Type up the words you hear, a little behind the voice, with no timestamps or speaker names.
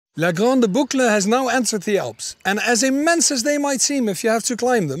La Grande Boucle has now entered the Alps, and as immense as they might seem if you have to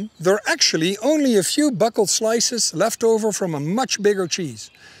climb them, there are actually only a few buckled slices left over from a much bigger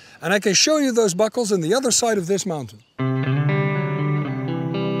cheese. And I can show you those buckles on the other side of this mountain.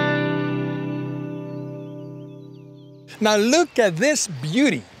 Now look at this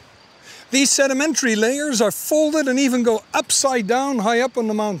beauty. These sedimentary layers are folded and even go upside down high up on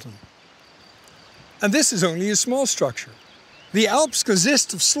the mountain. And this is only a small structure. The Alps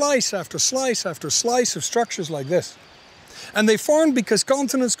consist of slice after slice after slice of structures like this. And they formed because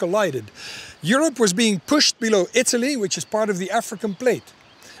continents collided. Europe was being pushed below Italy, which is part of the African plate.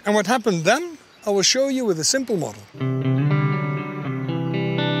 And what happened then, I will show you with a simple model.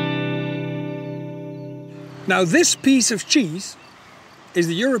 Now this piece of cheese is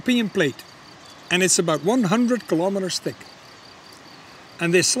the European plate, and it's about 100 kilometers thick.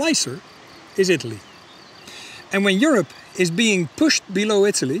 And this slicer is Italy. And when Europe is being pushed below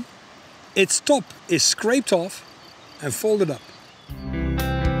Italy, its top is scraped off and folded up.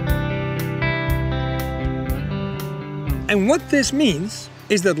 And what this means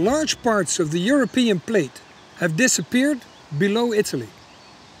is that large parts of the European plate have disappeared below Italy.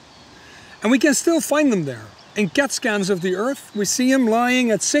 And we can still find them there. In CAT scans of the Earth, we see them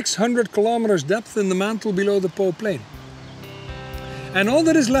lying at 600 kilometers depth in the mantle below the Po Plain. And all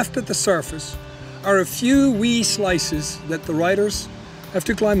that is left at the surface are a few wee slices that the riders have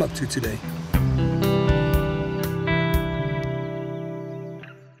to climb up to today.